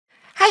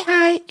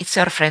it's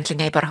your friendly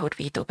neighborhood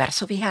VTuber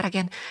Suvi here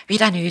again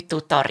with a new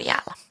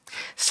tutorial.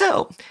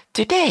 So,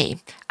 today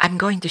I'm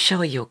going to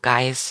show you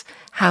guys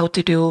how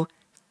to do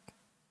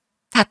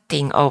that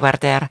thing over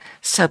there.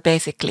 So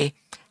basically,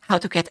 how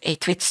to get a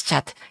Twitch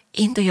chat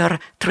into your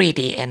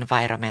 3D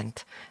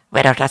environment,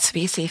 whether that's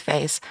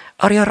VSeeFace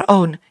or your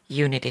own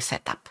Unity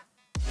setup.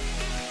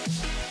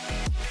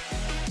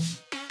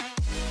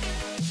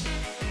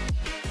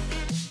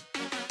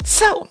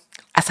 So,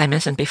 as I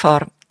mentioned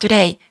before,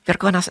 today we're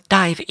gonna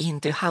dive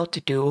into how to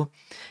do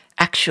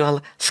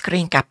actual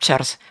screen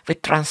captures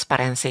with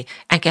transparency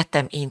and get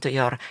them into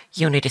your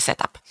Unity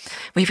setup.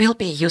 We will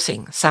be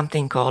using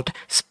something called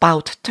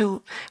Spout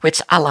 2,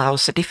 which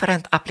allows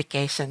different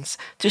applications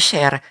to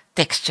share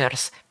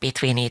textures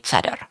between each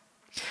other.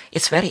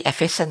 It's very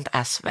efficient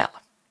as well.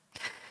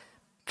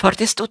 For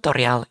this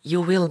tutorial,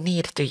 you will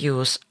need to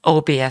use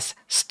OBS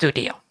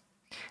Studio.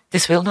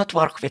 This will not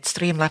work with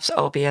Streamlabs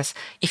OBS.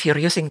 If you're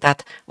using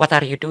that, what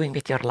are you doing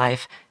with your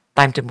life?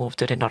 Time to move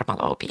to the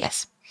normal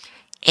OBS.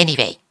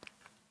 Anyway,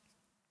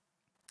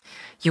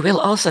 you will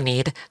also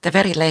need the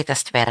very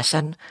latest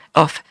version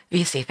of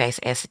VSeeFace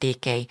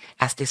SDK,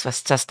 as this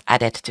was just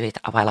added to it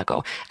a while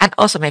ago. And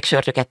also make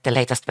sure to get the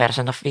latest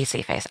version of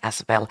VSeeFace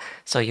as well,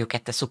 so you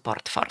get the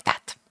support for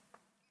that.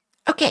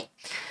 Okay,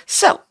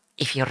 so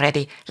if you're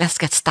ready, let's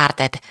get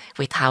started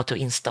with how to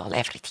install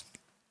everything.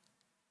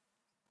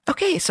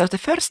 Okay, so the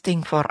first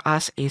thing for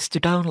us is to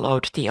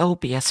download the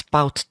OBS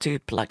Spout 2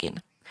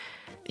 plugin.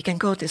 You can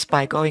go this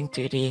by going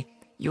to the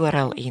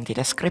URL in the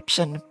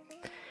description.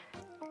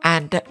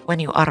 And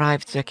when you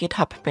arrive to the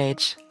GitHub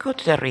page, go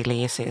to the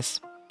releases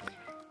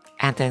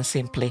and then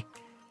simply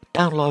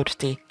download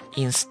the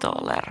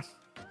installer.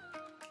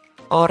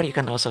 Or you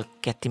can also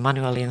get the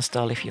manual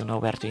install if you know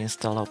where to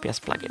install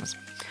OBS plugins.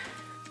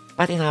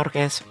 But in our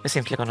case, we're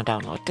simply going to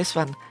download this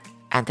one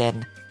and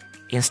then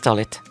install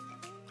it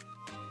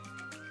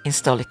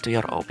to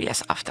your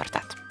OBS after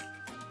that.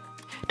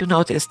 Do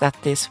notice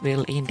that this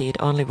will indeed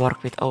only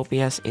work with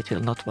OBS, it will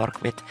not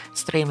work with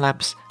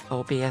Streamlabs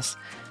OBS.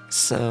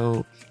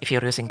 So if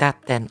you're using that,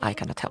 then I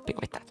cannot help you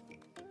with that.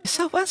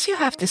 So once you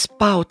have the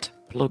Spout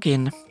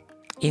plugin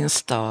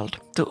installed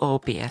to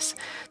OBS,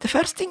 the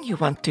first thing you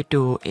want to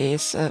do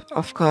is,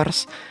 of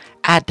course,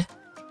 add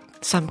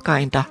some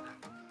kind of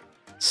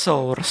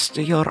source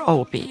to your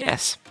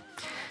OBS.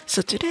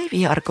 So today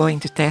we are going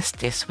to test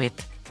this with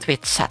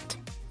Twitch chat.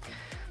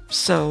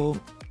 So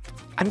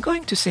I'm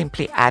going to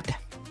simply add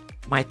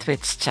my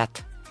Twitch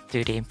chat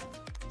to the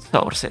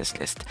sources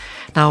list.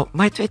 Now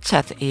my Twitch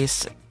chat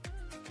is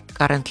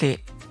currently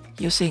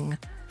using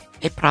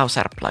a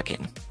browser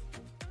plugin.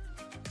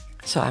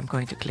 So I'm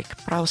going to click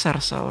browser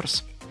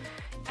source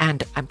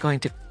and I'm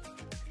going to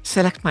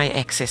select my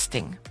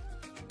existing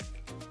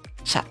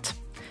chat.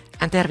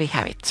 And there we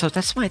have it. So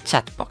that's my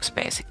chat box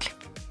basically.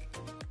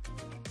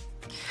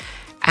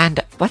 And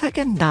what I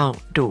can now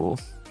do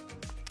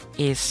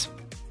is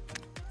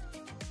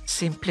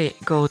simply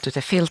go to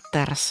the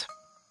filters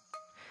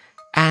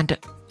and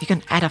you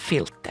can add a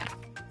filter.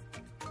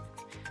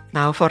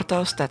 Now for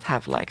those that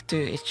have like to,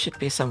 it should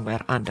be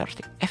somewhere under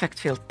the effect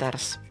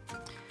filters.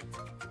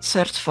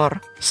 Search for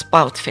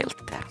Spout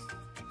filter.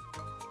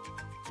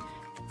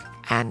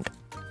 And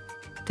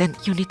then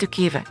you need to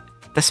give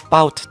the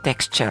Spout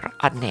texture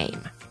a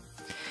name.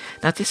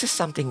 Now this is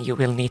something you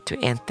will need to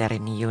enter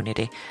in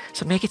Unity,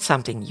 so make it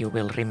something you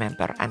will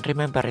remember, and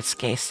remember it's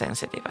case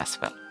sensitive as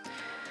well.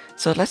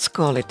 So let's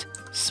call it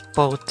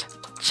Spout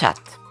chat.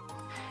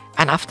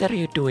 And after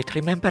you do it,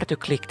 remember to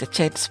click the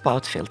change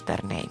Spout filter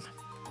name.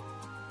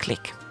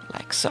 Click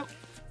like so.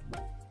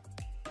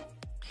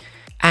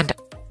 And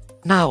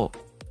now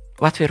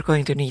what we're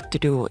going to need to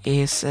do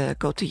is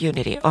go to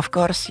Unity. Of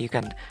course, you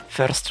can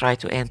first try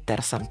to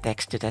enter some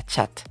text to the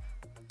chat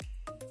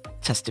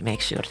just to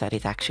make sure that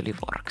it actually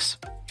works.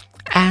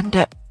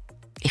 And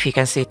if you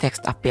can see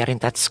text appearing,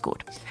 that's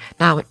good.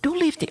 Now do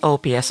leave the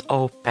OBS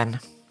open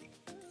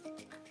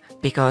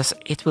because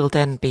it will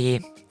then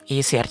be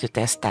easier to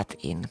test that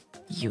in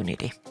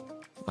Unity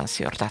once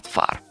you're that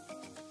far.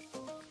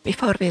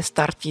 Before we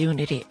start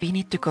Unity, we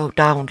need to go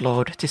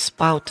download the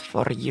Spout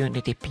for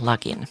Unity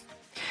plugin.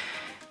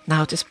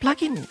 Now this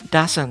plugin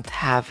doesn't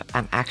have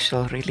an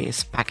actual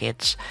release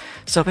package,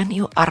 so when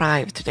you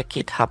arrive to the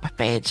GitHub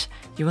page,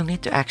 you will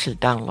need to actually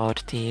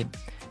download the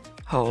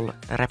whole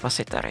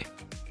repository.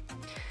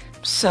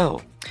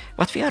 So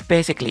what we are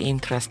basically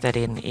interested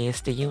in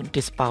is the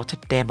Unity Spout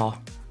demo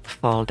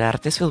folder.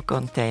 This will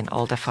contain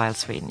all the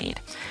files we need.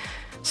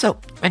 So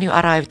when you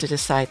arrive to the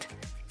site,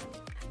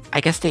 I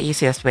guess the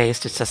easiest way is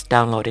to just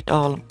download it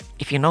all.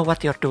 If you know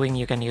what you're doing,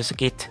 you can use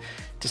Git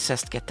to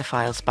just get the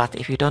files, but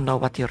if you don't know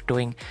what you're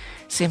doing,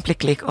 simply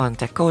click on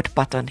the code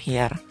button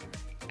here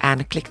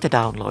and click the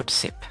download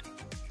zip.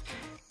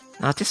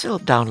 Now this will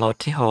download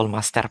the whole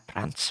master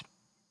branch.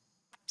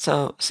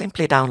 So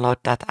simply download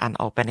that and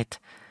open it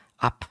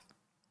up.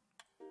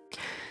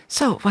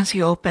 So once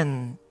you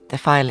open the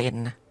file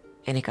in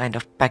any kind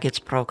of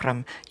package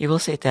program, you will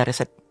see there is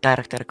a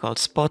directory called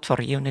Spout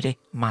for Unity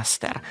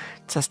Master.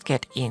 Just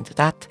get into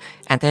that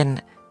and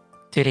then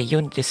to the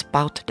Unity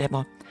Spout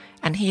demo,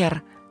 and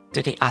here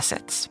to the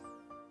assets.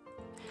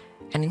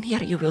 And in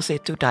here you will see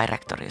two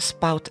directories,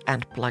 Spout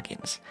and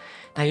plugins.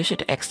 Now you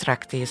should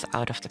extract these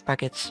out of the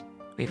package.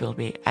 We will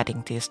be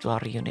adding these to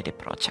our Unity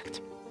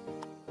project.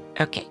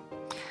 Okay,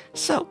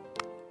 so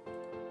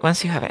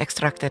once you have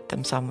extracted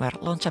them somewhere,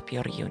 launch up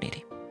your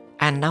Unity.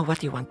 And now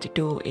what you want to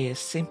do is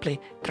simply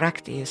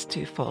drag these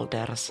two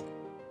folders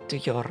to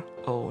your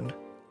own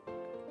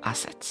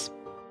assets.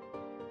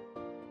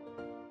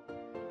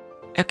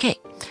 Okay,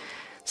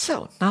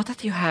 so now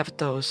that you have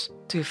those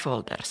two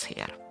folders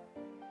here,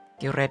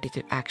 you're ready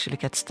to actually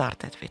get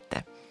started with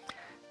the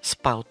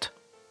Spout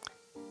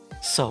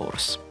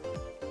source.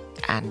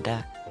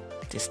 And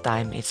this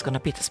time it's gonna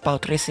be the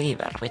Spout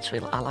receiver, which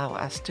will allow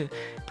us to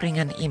bring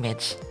an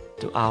image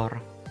to our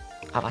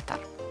avatar.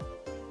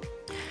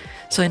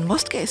 So in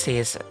most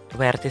cases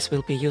where this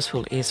will be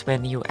useful is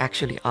when you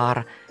actually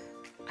are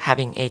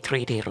having a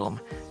 3D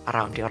room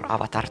around your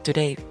avatar.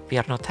 Today we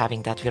are not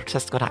having that, we're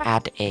just gonna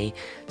add a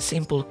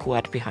simple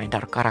quad behind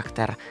our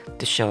character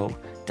to show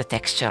the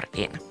texture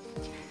in.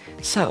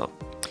 So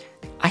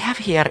I have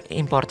here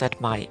imported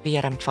my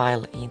VRM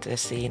file into the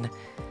scene,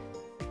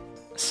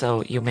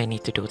 so you may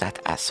need to do that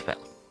as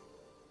well.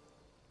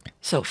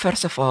 So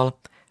first of all,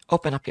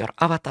 open up your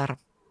avatar,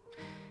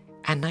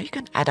 and now you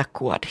can add a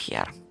quad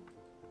here.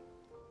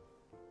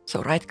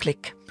 So right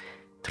click,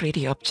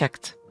 3D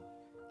object,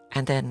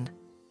 and then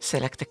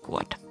select the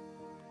quad.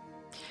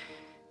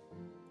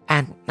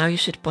 And now you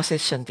should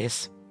position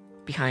this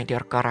behind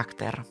your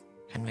character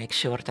and make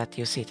sure that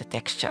you see the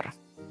texture.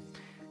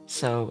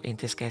 So in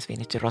this case we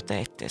need to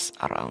rotate this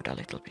around a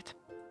little bit.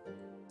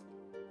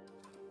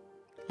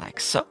 Like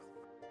so.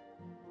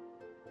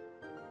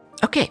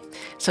 Okay,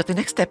 so the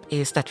next step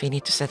is that we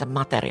need to set a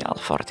material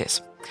for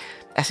this.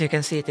 As you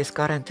can see, this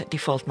current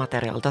default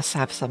material does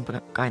have some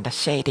kind of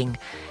shading,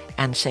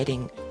 and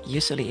shading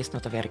usually is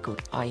not a very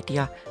good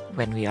idea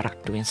when we are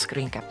doing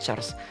screen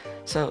captures.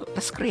 So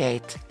let's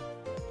create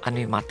a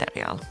new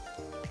material.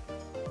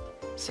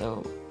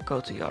 So go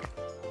to your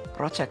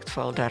project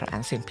folder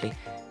and simply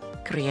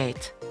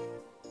create,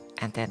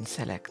 and then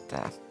select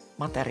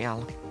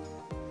material.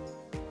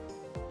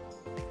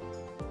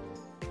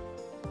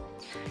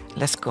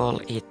 Let's call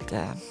it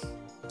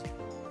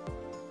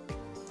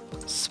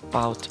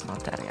Spout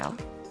material,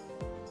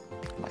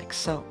 like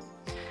so.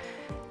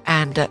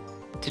 And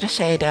to the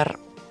shader,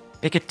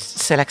 we could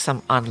select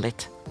some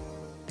unlit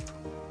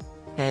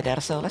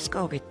shader. So let's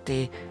go with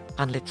the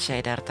unlit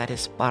shader that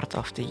is part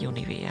of the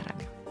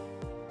UniVRM.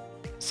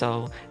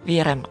 So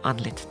VRM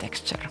unlit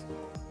texture.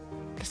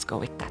 Let's go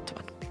with that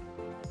one.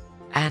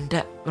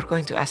 And we're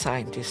going to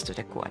assign this to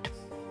the quad,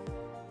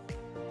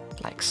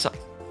 like so.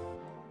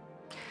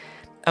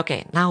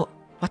 Okay, now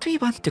what we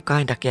want to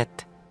kind of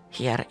get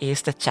here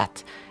is the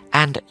chat,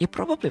 and you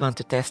probably want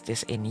to test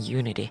this in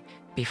Unity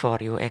before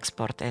you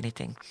export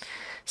anything.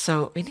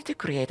 So we need to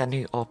create a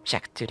new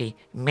object to the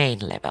main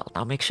level.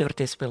 Now make sure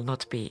this will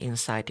not be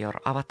inside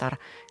your avatar.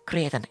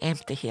 Create an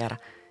empty here.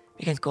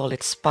 We can call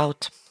it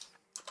Spout.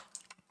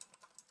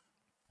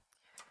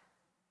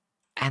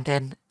 And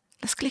then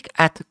let's click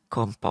Add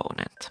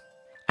Component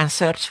and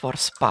search for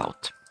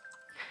Spout.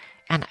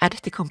 And add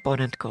the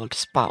component called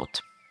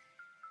Spout,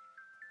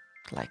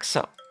 like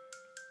so.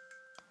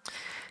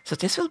 So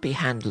this will be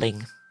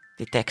handling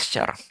the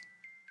texture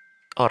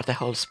or the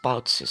whole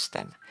Spout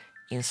system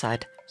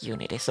inside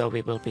Unity, so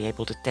we will be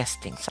able to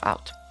test things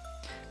out.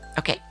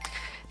 Okay,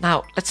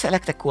 now let's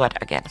select the quad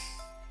again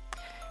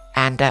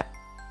and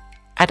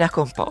add a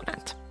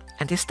component.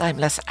 And this time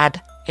let's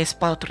add a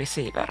Spout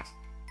receiver.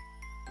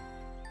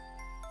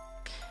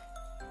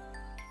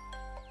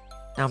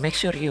 Now make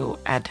sure you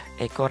add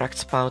a correct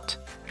Spout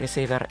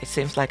receiver. It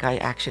seems like I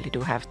actually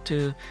do have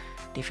two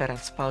different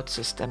Spout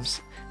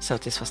systems, so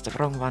this was the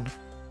wrong one.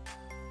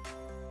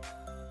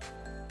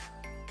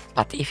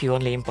 But if you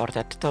only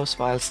imported those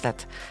files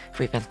that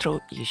we went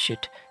through, you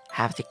should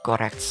have the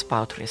correct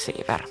Spout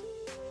receiver.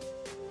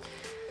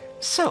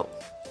 So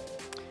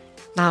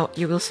now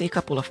you will see a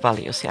couple of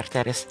values here.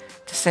 There is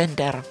the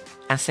sender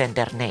and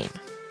sender name.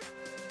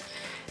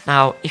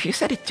 Now if you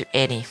set it to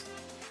any,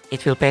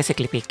 it will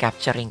basically be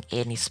capturing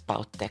any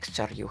Spout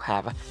texture you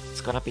have.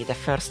 It's gonna be the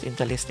first in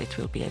the list it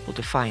will be able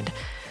to find.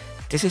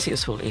 This is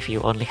useful if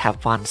you only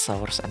have one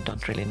source and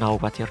don't really know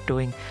what you're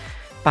doing.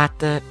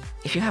 But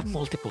if you have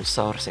multiple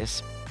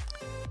sources,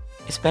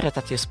 it's better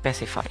that you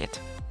specify it.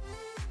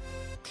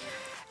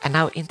 And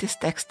now in this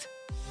text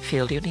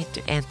field, you need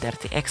to enter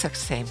the exact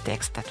same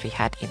text that we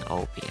had in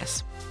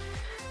OBS.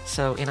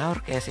 So in our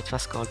case, it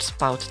was called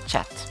Spout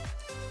chat,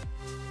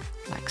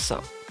 like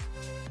so.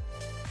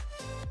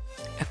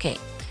 Okay,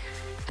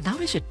 and now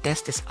we should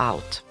test this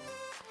out.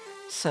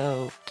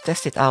 So to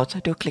test it out,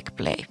 do click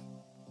play.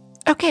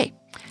 Okay,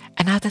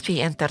 and now that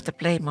we enter the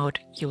play mode,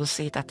 you will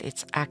see that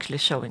it's actually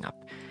showing up.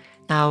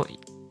 Now,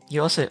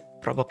 you also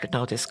probably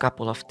notice a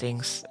couple of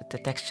things. The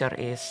texture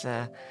is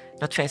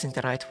not facing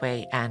the right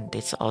way, and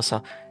it's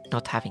also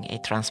not having a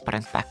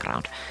transparent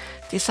background.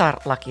 These are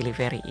luckily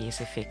very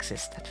easy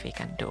fixes that we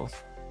can do.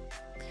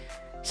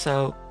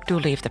 So do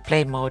leave the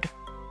play mode,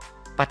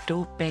 but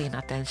do pay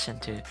attention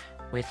to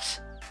which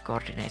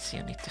coordinates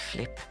you need to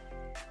flip.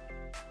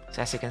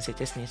 So as you can see,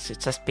 this needs to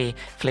just be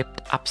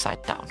flipped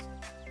upside down.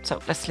 So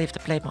let's leave the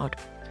play mode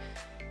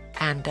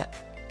and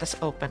let's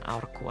open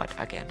our quad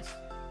again.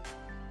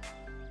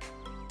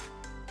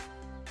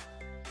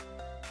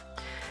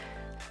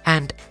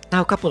 And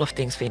now a couple of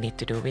things we need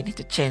to do. We need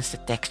to change the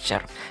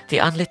texture. The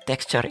unlit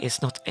texture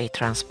is not a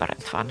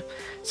transparent one.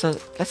 So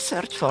let's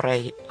search for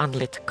a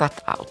unlit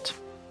cutout.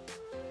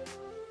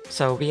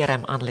 So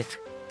VRM unlit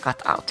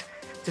cutout.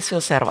 This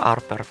will serve our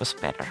purpose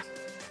better.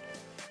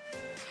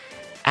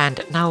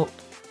 And now,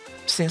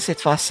 since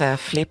it was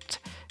flipped,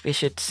 we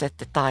should set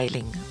the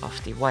tiling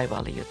of the Y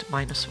value to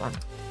 -1.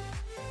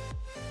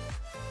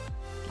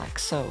 Like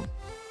so.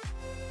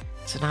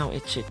 So now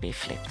it should be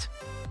flipped.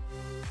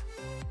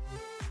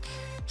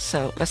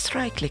 So let's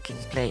try clicking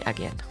play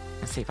again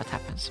and see what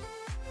happens.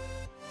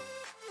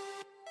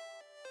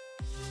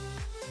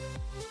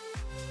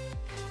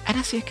 And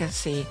as you can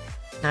see,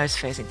 now it's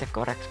facing the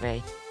correct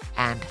way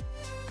and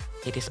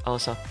it is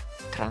also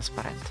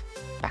transparent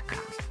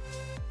background.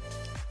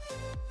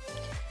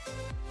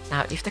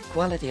 Now, if the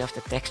quality of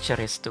the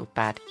texture is too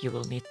bad, you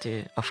will need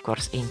to, of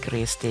course,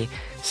 increase the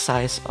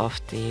size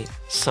of the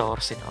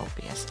source in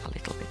OBS a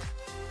little bit.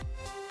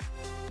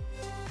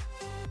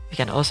 We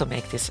can also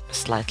make this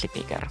slightly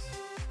bigger.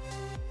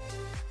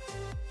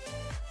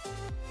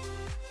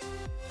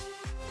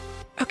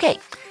 Okay,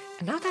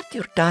 now that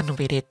you're done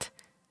with it,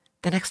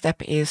 the next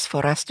step is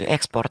for us to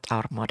export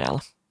our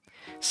model.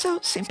 So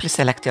simply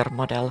select your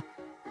model,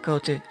 go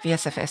to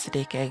VSFS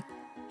SDK,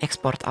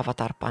 export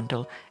avatar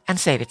bundle and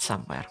save it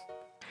somewhere.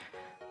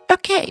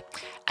 Okay,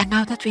 and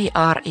now that we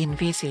are in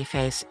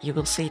VSeeFace, you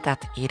will see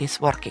that it is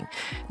working.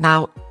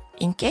 Now,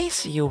 in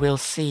case you will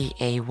see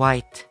a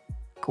white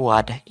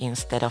quad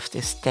instead of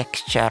this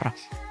texture,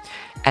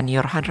 and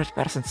you're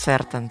 100%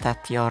 certain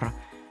that your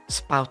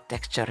spout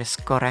texture is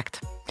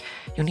correct,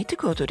 you need to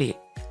go to the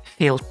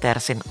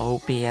filters in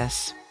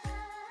OBS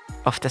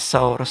of the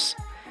source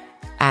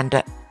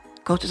and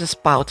go to the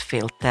spout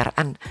filter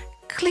and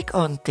click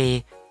on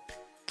the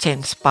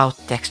change spout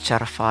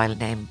texture file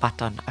name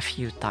button a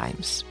few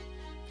times.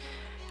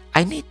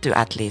 I need to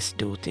at least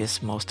do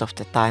this most of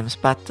the times,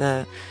 but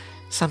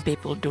some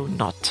people do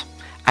not.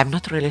 I'm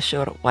not really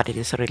sure what it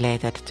is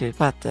related to,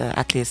 but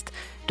at least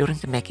during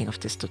the making of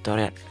this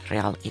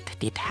tutorial it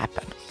did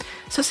happen.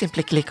 So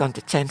simply click on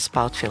the change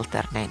spout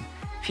filter name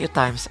a few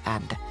times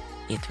and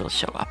it will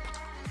show up.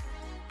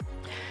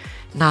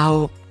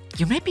 Now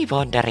you may be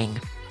wondering,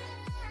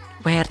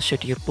 where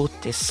should you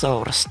put this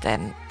source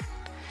then?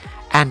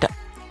 And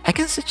I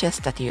can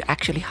suggest that you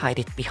actually hide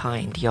it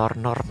behind your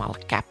normal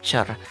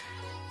capture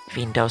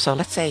window. So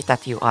let's say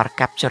that you are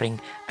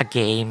capturing a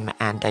game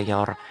and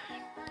your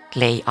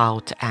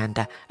layout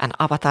and an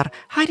avatar,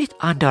 hide it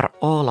under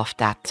all of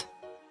that,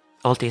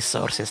 all these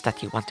sources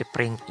that you want to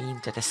bring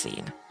into the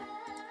scene.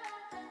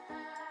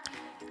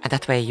 And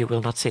that way you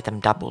will not see them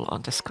double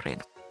on the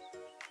screen.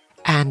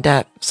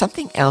 And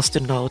something else to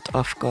note,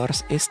 of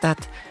course, is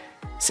that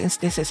since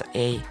this is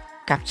a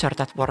capture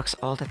that works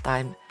all the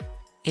time,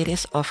 it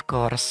is of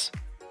course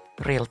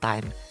real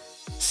time.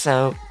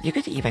 So you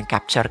could even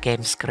capture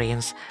game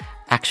screens,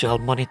 actual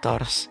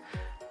monitors,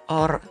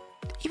 or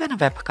even a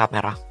web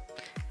camera.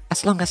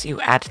 As long as you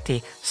add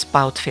the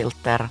spout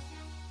filter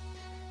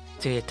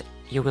to it,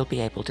 you will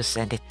be able to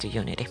send it to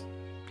Unity.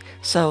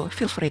 So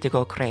feel free to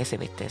go crazy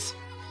with this.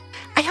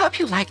 I hope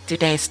you liked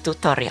today's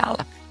tutorial.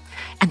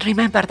 And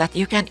remember that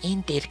you can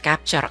indeed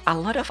capture a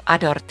lot of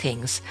other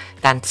things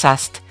than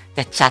just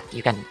the chat.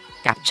 You can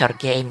capture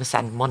games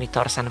and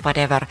monitors and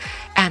whatever.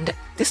 And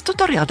this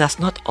tutorial does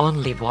not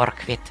only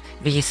work with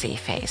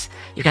VSeeFace.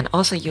 You can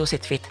also use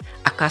it with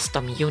a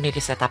custom Unity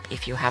setup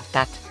if you have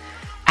that.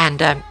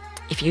 And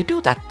if you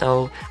do that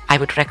though, I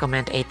would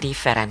recommend a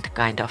different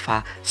kind of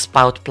a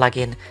spout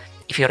plugin.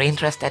 If you're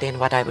interested in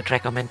what I would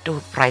recommend,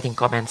 do write in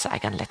comments. I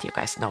can let you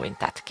guys know in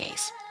that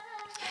case.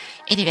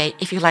 Anyway,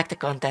 if you like the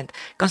content,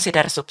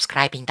 consider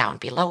subscribing down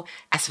below,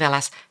 as well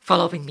as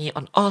following me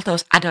on all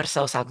those other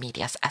social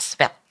medias as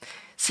well.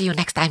 See you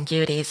next time,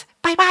 cuties.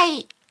 Bye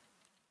bye!